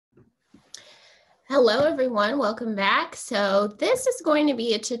Hello everyone, welcome back. So this is going to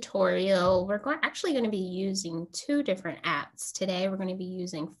be a tutorial. We're actually going to be using two different apps today. We're going to be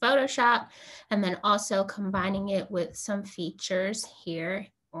using Photoshop and then also combining it with some features here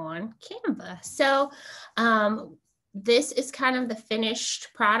on Canva. So this is kind of the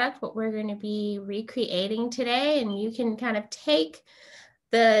finished product, what we're going to be recreating today, and you can kind of take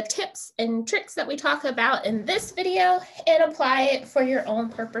the tips and tricks that we talk about in this video and apply it for your own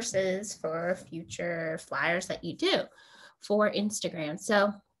purposes for future flyers that you do for Instagram.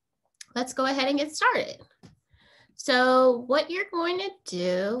 So let's go ahead and get started. So what you're going to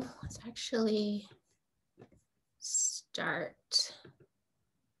do is actually start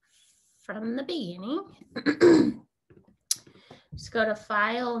from the beginning. Just go to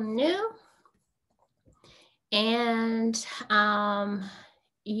File, New, and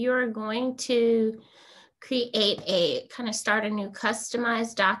you're going to start a new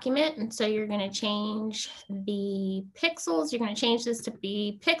customized document. And so you're going to change the pixels. You're going to change this to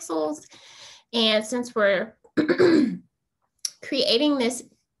be pixels. And since we're creating this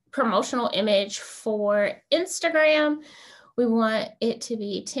promotional image for Instagram, we want it to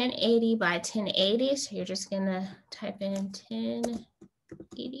be 1080 by 1080. So you're just going to type in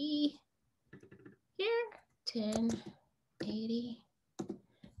 1080 here, 1080.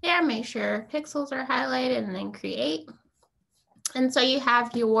 There, make sure pixels are highlighted and then create. And so you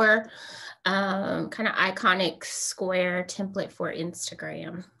have your kind of iconic square template for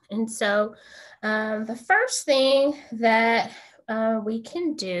Instagram. And so the first thing that we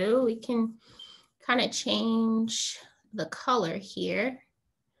can do, we can kind of change the color here.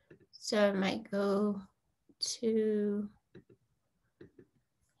 So I might go to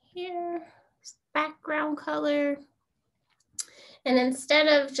here, background color. And instead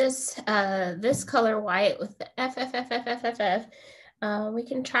of just this color white with the FFFFFFF, we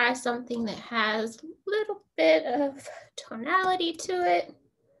can try something that has a little bit of tonality to it.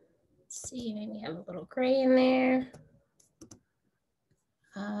 Let's see, maybe have a little gray in there.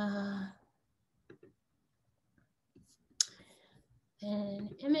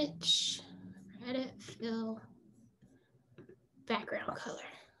 And image, edit, fill, background color.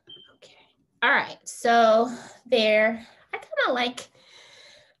 Okay. All right, so there. I kind of like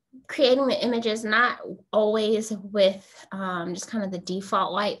creating the images not always with just kind of the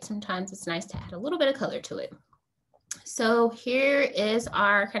default white. Sometimes it's nice to add a little bit of color to it. So here is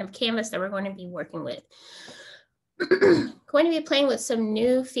our kind of canvas that we're going to be working with. Going to be playing with some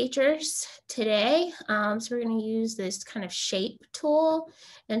new features today. So we're going to use this kind of shape tool.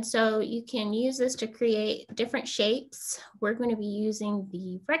 And so you can use this to create different shapes. We're going to be using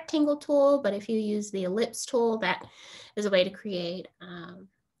the rectangle tool, but if you use the ellipse tool, that is a way to create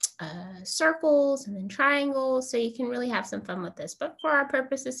circles and then triangles. So you can really have some fun with this. But for our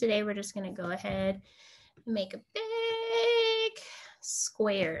purposes today, we're just going to go ahead and make a big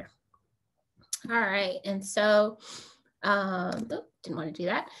square. All right, and so, didn't want to do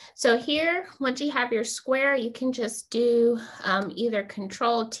that. So here, once you have your square, you can just do either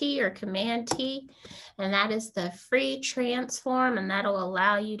Control-T or Command-T, and that is the free transform, and that'll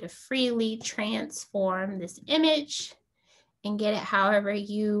allow you to freely transform this image and get it however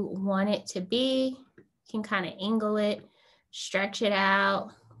you want it to be. You can kind of angle it, stretch it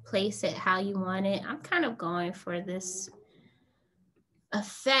out, place it how you want it. I'm kind of going for this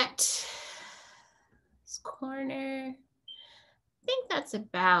effect. Corner. I think that's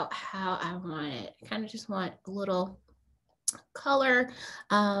about how I want it. I kind of just want a little color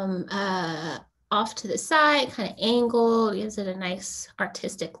off to the side, kind of angled, gives it a nice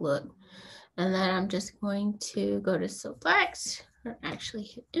artistic look. And then I'm just going to go to select, or actually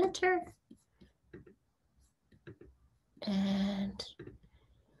hit enter. And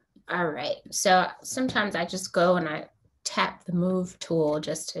all right, so sometimes I just go and I tap the move tool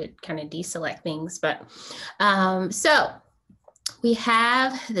just to kind of deselect things. But so we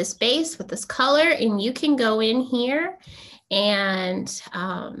have this base with this color, and you can go in here and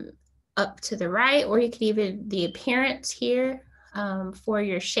up to the right, or you could even the appearance here for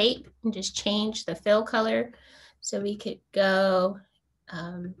your shape and just change the fill color. So we could go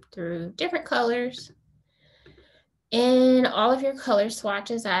through different colors. In all of your color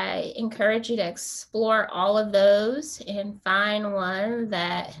swatches, I encourage you to explore all of those and find one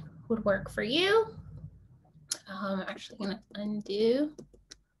that would work for you. I'm actually going to undo.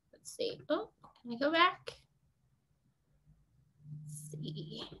 Let's see. Oh, can I go back? Let's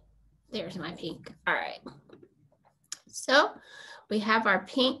see. There's my pink. All right. So we have our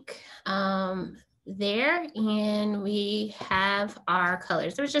pink there, and we have our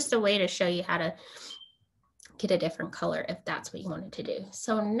colors. It was just a way to show you how to get a different color if that's what you wanted to do.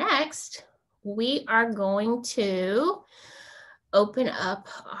 So next, we are going to open up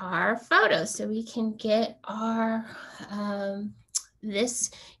our photo so we can get our this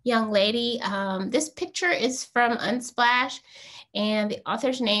young lady. This picture is from Unsplash, and the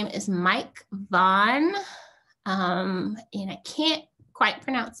author's name is Mike Vaughn. And I can't quite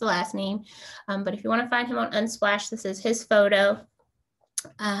pronounce the last name, but if you want to find him on Unsplash, this is his photo.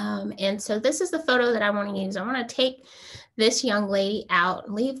 And so this is the photo that I want to use. I want to take this young lady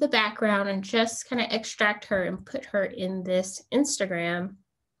out, leave the background, and just kind of extract her and put her in this Instagram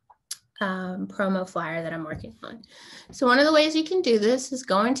promo flyer that I'm working on. So one of the ways you can do this is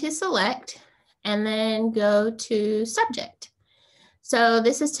go into select and then go to subject. So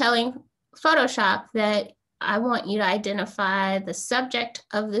this is telling Photoshop that I want you to identify the subject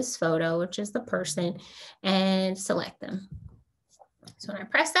of this photo, which is the person, and select them. So when I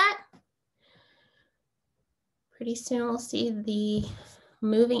press that, pretty soon we'll see the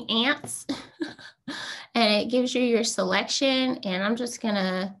moving ants and it gives you your selection, and I'm just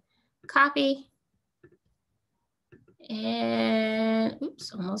gonna copy and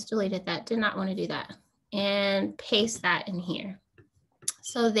oops, almost deleted that. Did not want to do that. And paste that in here.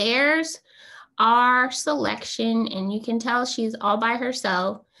 So there's our selection, and you can tell she's all by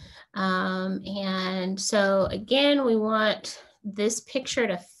herself. And so again, we want this picture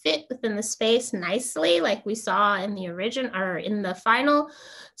to fit within the space nicely, like we saw in the original or in the final.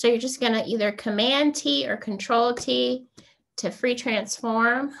 So you're just gonna either Command T or Control T to free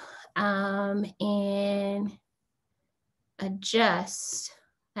transform and adjust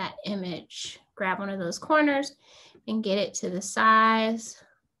that image. Grab one of those corners and get it to the size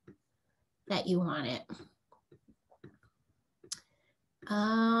that you want it.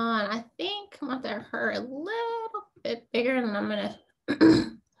 And I think I want her a little bit bigger, and I'm gonna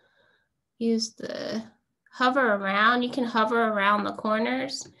use the hover around. You can hover around the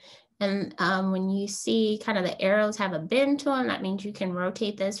corners, and when you see kind of the arrows have a bend to them, that means you can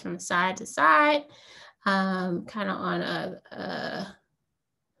rotate this from side to side, kind of on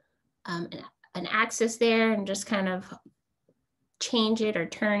an axis there, and just kind of change it or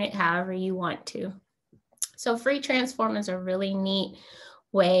turn it however you want to. So free transform is a really neat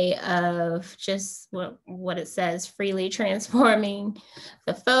way of just what it says, freely transforming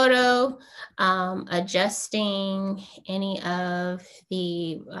the photo, adjusting any of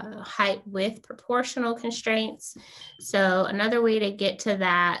the height width proportional constraints. So another way to get to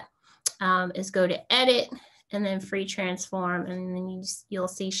that is go to edit and then free transform, and then you'll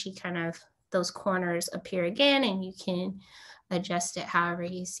see she kind of, those corners appear again, and you can adjust it however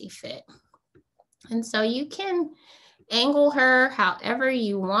you see fit. And so you can angle her however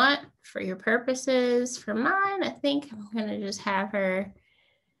you want for your purposes. For mine, I think I'm gonna just have her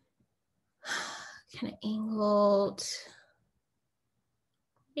kind of angled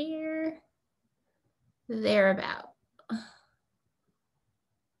here, thereabout.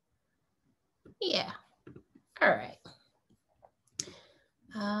 Yeah, all right.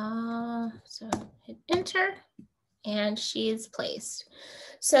 So hit enter, and she's placed.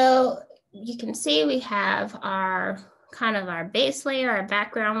 So you can see we have our kind of our base layer, our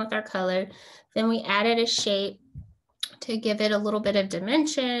background with our color. Then we added a shape to give it a little bit of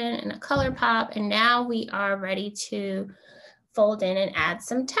dimension and a color pop. And now we are ready to fold in and add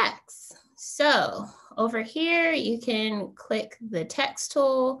some text. So over here, you can click the text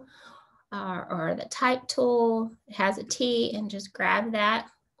tool or the type tool. It has a T, and just grab that.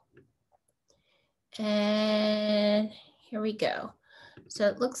 And here we go. So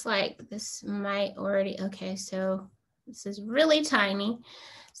it looks like this might already, okay, so this is really tiny.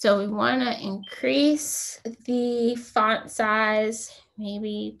 So we want to increase the font size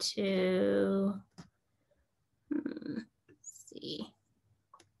maybe to, let's see.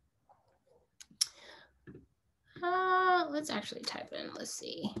 Let's actually type in, let's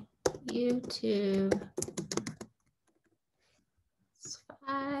see, YouTube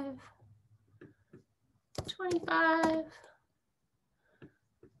 5, 25,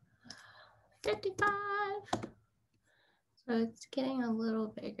 55. So it's getting a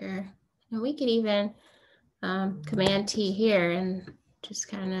little bigger. And we could even Command T here and just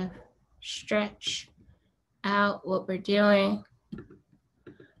kind of stretch out what we're doing.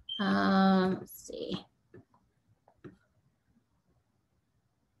 Let's see.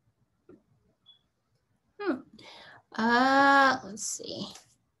 Let's see.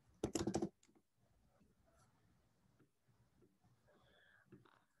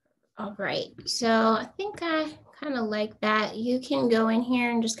 All right, so I think I kind of like that. You can go in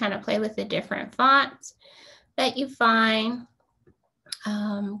here and just kind of play with the different fonts that you find.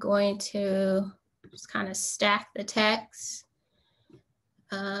 I'm going to just kind of stack the text.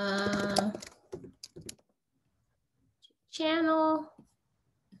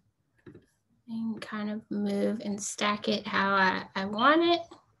 move and stack it how I want it.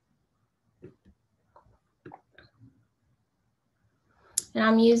 And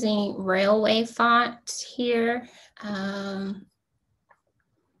I'm using Railway font here.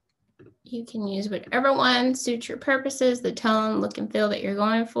 You can use whatever one suits your purposes, the tone, look, and feel that you're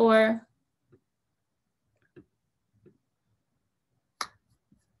going for.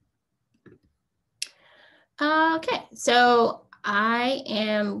 Okay, so I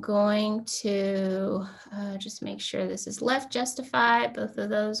am going to just make sure this is left justified. Both of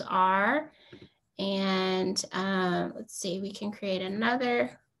those are. And let's see, we can create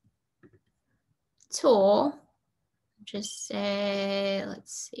another tool. Just say,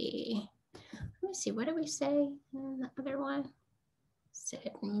 let's see. Let me see, what did we say in the other one?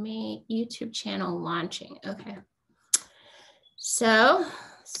 Said me YouTube channel launching. Okay. So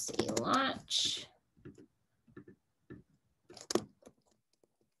let's see, launch.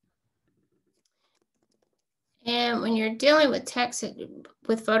 And when you're dealing with text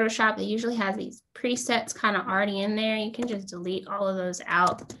with Photoshop, it usually has these presets kind of already in there. You can just delete all of those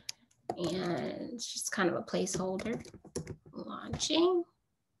out, and it's just kind of a placeholder. Launching.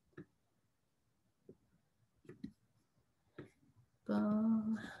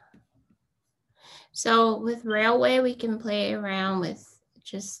 Boom. So with Railway, we can play around with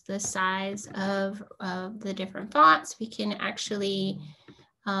just the size of the different fonts. We can actually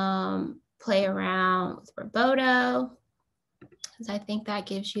play around with Roboto, because I think that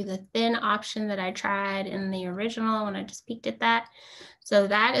gives you the thin option that I tried in the original when I just peeked at that. So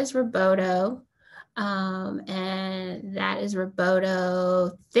that is Roboto, and that is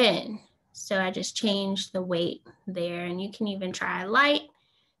Roboto thin. So I just changed the weight there, and you can even try light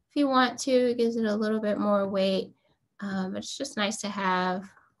if you want to. It gives it a little bit more weight. But it's just nice to have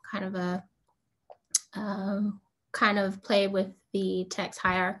kind of a kind of play with the text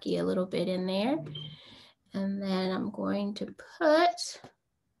hierarchy a little bit in there. And then I'm going to put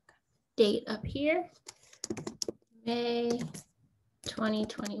date up here, May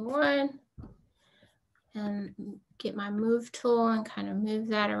 2021, and get my move tool and kind of move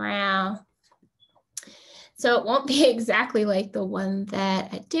that around. So it won't be exactly like the one that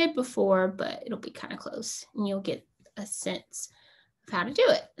I did before, but it'll be kind of close, and you'll get a sense of how to do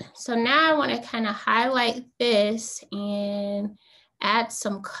it. So now I want to kind of highlight this and add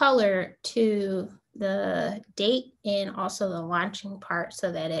some color to the date and also the launching part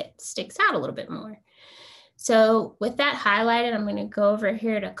so that it sticks out a little bit more. So with that highlighted, I'm going to go over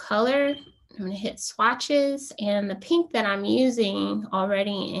here to color. I'm going to hit swatches, and the pink that I'm using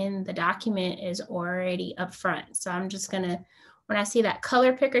already in the document is already up front. So I'm just going to, when I see that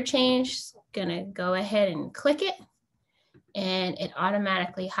color picker change, going to go ahead and click it, and it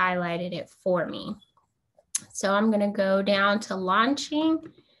automatically highlighted it for me. So I'm going to go down to launching.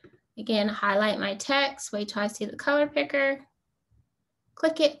 Again, highlight my text, wait till I see the color picker,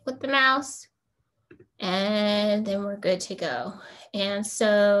 click it with the mouse, and then we're good to go. And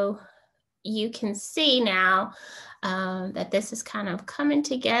so you can see now that this is kind of coming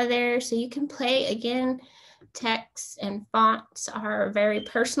together. So you can play, again, text and fonts are very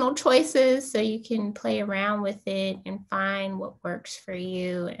personal choices. So you can play around with it and find what works for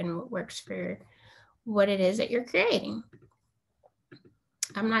you and what works for what it is that you're creating.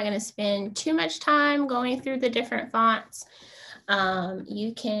 I'm not going to spend too much time going through the different fonts.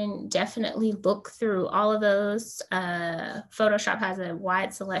 You can definitely look through all of those. Photoshop has a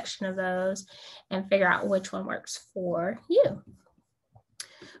wide selection of those and figure out which one works for you.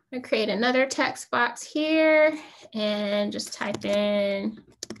 I'm going to create another text box here and just type in,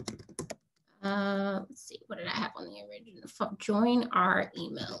 let's see, what did I have on the original? Join our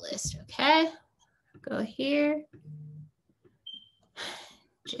email list. Okay, go here.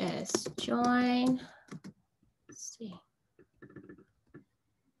 Just join. Let's see.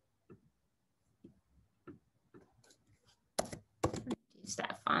 Reduce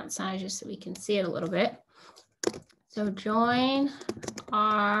that font size just so we can see it a little bit. So join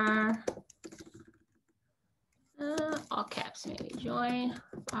our, all caps maybe, join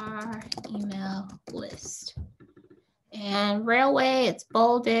our email list. And Railway, it's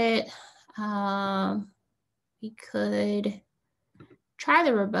bolded. We could try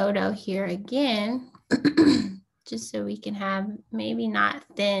the Roboto here again, just so we can have maybe not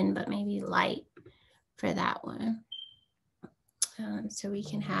thin, but maybe light for that one. So we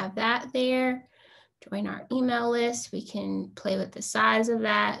can have that there. Join our email list. We can play with the size of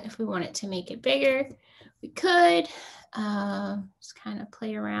that. If we wanted to make it bigger, we could just kind of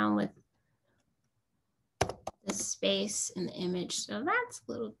play around with the space in the image. So that's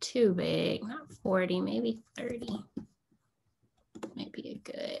a little too big, not 40, maybe 30. Might be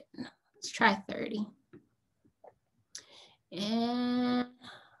a good, let's try 30. And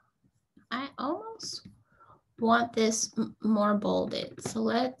I almost want this more bolded. So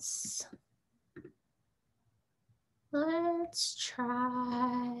let's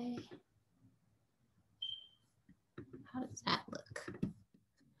try. How does that look? All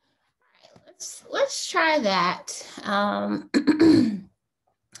right, let's try that.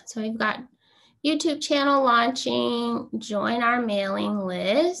 So we've got YouTube channel launching, join our mailing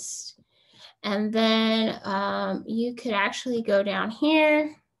list. And then you could actually go down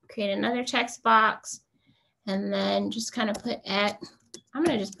here, create another text box, and then just kind of put I'm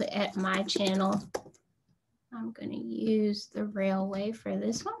going to just put at my channel. I'm going to use the railway for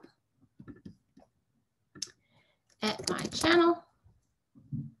this one. At my channel,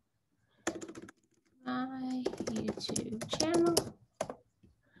 my YouTube channel.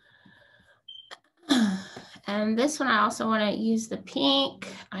 And this one, I also want to use the pink.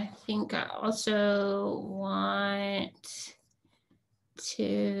 I think I also want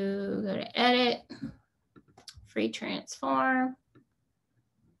to go to edit, free transform.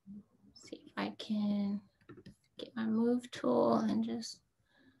 See if I can get my move tool and just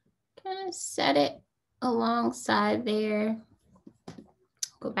kind of set it alongside there.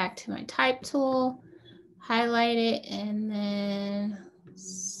 Go back to my type tool, highlight it, and then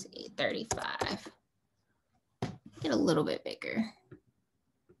let's see, 35. Get a little bit bigger.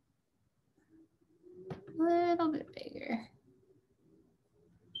 A little bit bigger.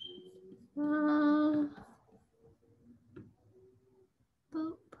 Boop.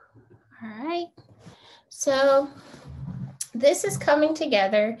 All right. So this is coming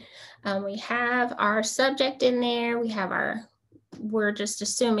together. We have our subject in there. We have we're just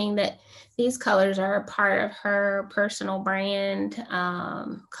assuming that these colors are a part of her personal brand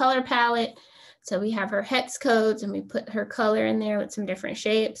color palette. So we have her hex codes and we put her color in there with some different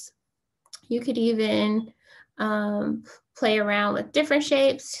shapes. You could even play around with different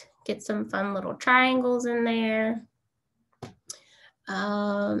shapes, get some fun little triangles in there,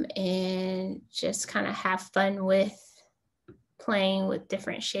 and just kind of have fun with playing with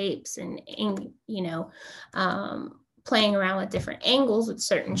different shapes and you know, playing around with different angles with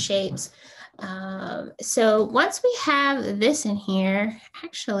certain shapes. So once we have this in here,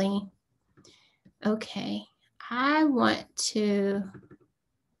 actually, okay, I want to,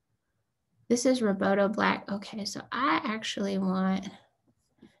 this is Roboto Black. Okay, so I actually want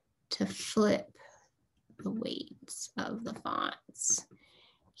to flip the weights of the fonts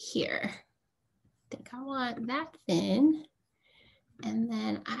here. I think I want that thin. And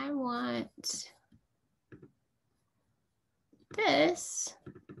then I want this,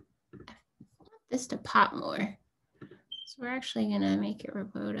 to pop more. So we're actually gonna make it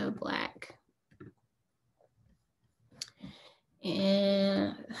Roboto Black.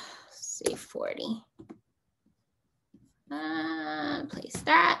 And let's see, 40. Place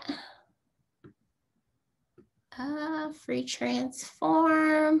that. Free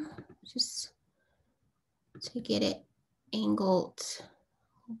transform, just to get it angled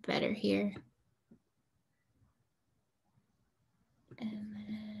better here. And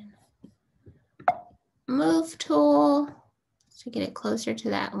then move tool to get it closer to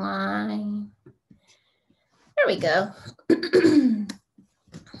that line. There we go.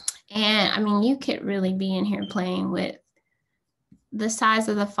 And I mean, you could really be in here playing with the size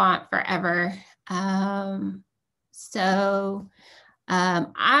of the font forever. I'm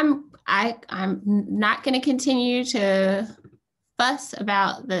not going to continue to fuss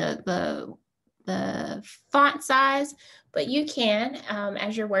about the font size, but you can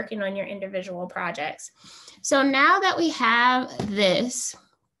as you're working on your individual projects. So now that we have this,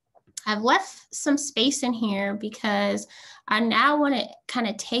 I've left some space in here because I now want to kind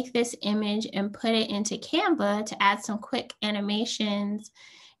of take this image and put it into Canva to add some quick animations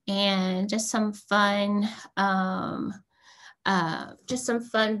and just some fun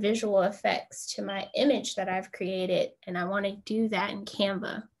visual effects to my image that I've created. And I want to do that in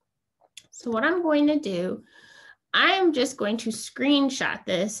Canva. So what I'm going to do, I am just going to screenshot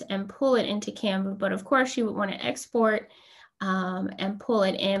this and pull it into Canva. But of course you would want to export and pull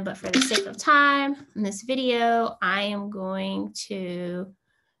it in. But for the sake of time in this video, I am going to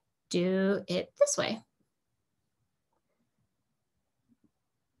do it this way.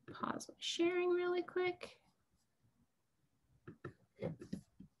 Pause my sharing really quick.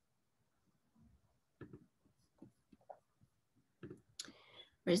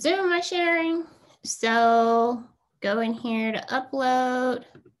 Resume my sharing. So go in here to upload.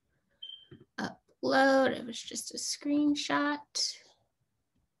 It was just a screenshot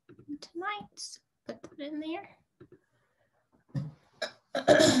tonight. Put that in there.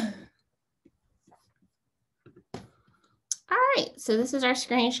 right, so this is our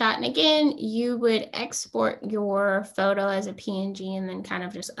screenshot. And again, you would export your photo as a PNG and then kind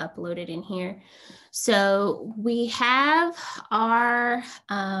of just upload it in here. So we have our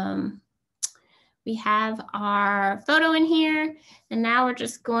photo in here, and now we're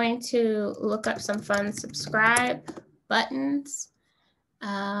just going to look up some fun subscribe buttons.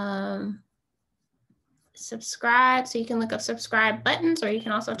 Subscribe, so you can look up subscribe buttons, or you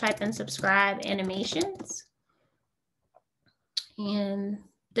can also type in subscribe animations. And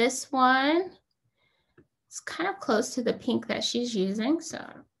this one is kind of close to the pink that she's using, so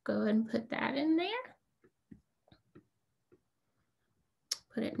I'll go ahead and put that in there.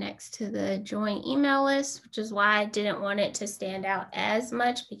 Put it next to the join email list, which is why I didn't want it to stand out as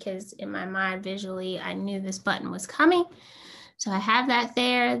much, because in my mind visually I knew this button was coming. So I have that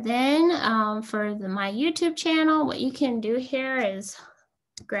there. Then for my YouTube channel, what you can do here is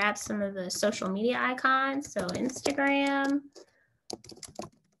grab some of the social media icons. So Instagram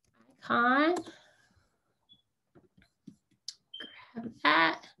icon, grab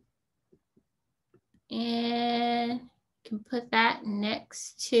that, and you can put that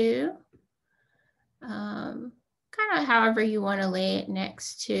next to kind of however you want to lay it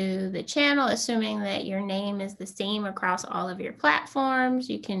next to the channel, assuming that your name is the same across all of your platforms.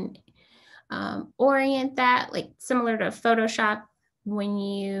 You can orient that like similar to Photoshop. When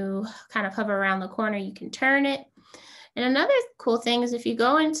you kind of hover around the corner, you can turn it. And another cool thing is if you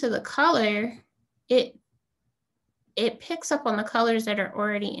go into the color, it picks up on the colors that are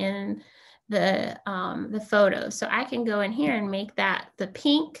already in the photo. So I can go in here and make that the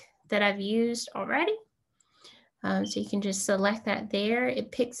pink that I've used already. So you can just select that there.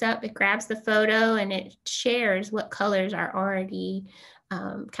 It picks up, it grabs the photo, and it shares what colors are already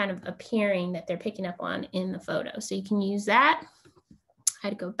kind of appearing that they're picking up on in the photo. So you can use that.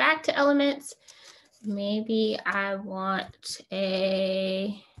 I'd go back to elements. Maybe I want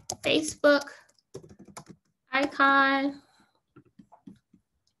a Facebook icon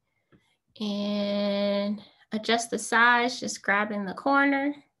and adjust the size, just grabbing the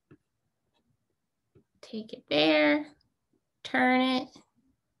corner. Take it there, turn it,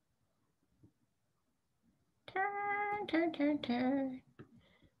 turn.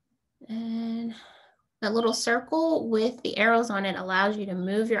 And that little circle with the arrows on it allows you to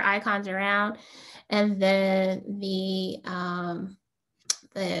move your icons around. And then the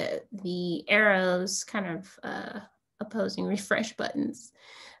arrows kind of opposing refresh buttons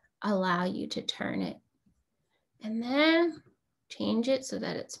allow you to turn it. And then change it so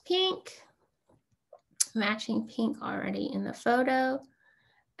that it's pink. Matching pink already in the photo.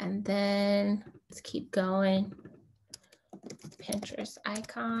 And then let's keep going. Pinterest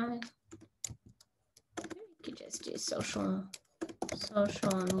icon. You could just do social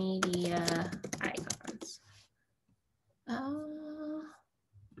media icons.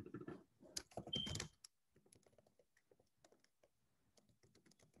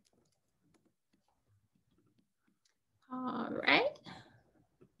 All right.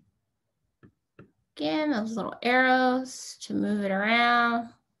 Again, those little arrows to move it around.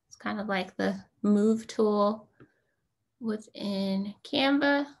 It's kind of like the move tool within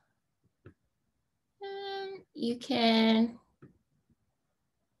Canva. And you can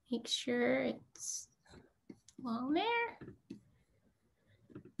make sure it's along there.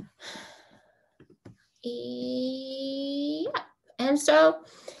 Yeah. And so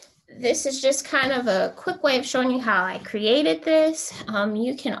this is just kind of a quick way of showing you how I created this.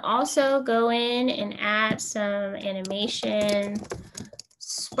 You can also go in and add some animation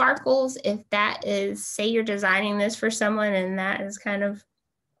sparkles if that is, say you're designing this for someone and that is kind of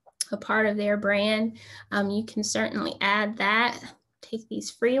a part of their brand. You can certainly add that. Take these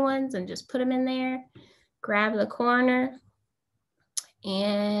free ones and just put them in there. Grab the corner.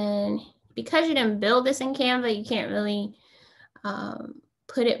 And because you didn't build this in Canva, you can't really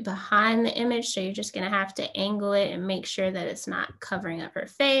put it behind the image. So you're just going to have to angle it and make sure that it's not covering up her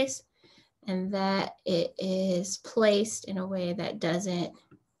face and that it is placed in a way that doesn't,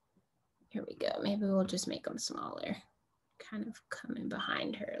 here we go. Maybe we'll just make them smaller, kind of coming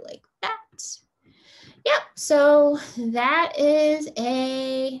behind her like that. Yep. So that is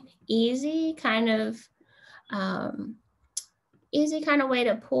a easy kind of way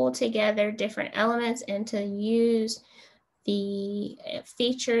to pull together different elements and to use the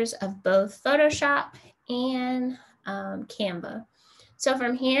features of both Photoshop and Canva. So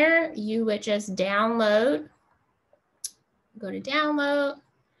from here, you would just download, go to download.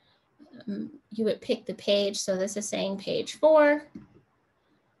 You would pick the page. So this is saying page 4.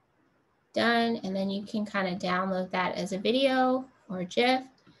 Done. And then you can kind of download that as a video or a GIF.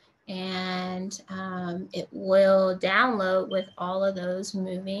 and it will download with all of those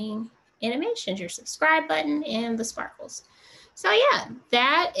moving animations, your subscribe button and the sparkles. So yeah,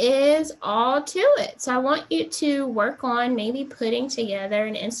 that is all to it. So I want you to work on maybe putting together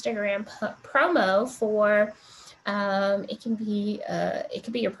an Instagram promo for it can be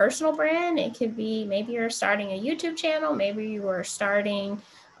your personal brand. It could be maybe you're starting a YouTube channel. Maybe you are starting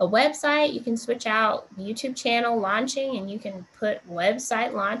a website. You can switch out YouTube channel launching and you can put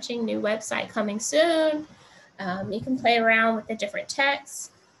website launching, new website coming soon. You can play around with the different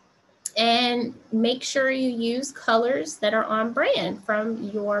texts and make sure you use colors that are on brand from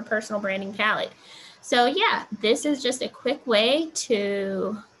your personal branding palette. So yeah, this is just a quick way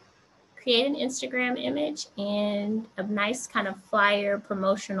to create an Instagram image and a nice kind of flyer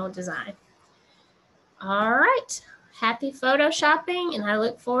promotional design. All right, happy photoshopping, and I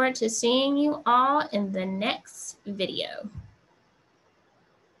look forward to seeing you all in the next video.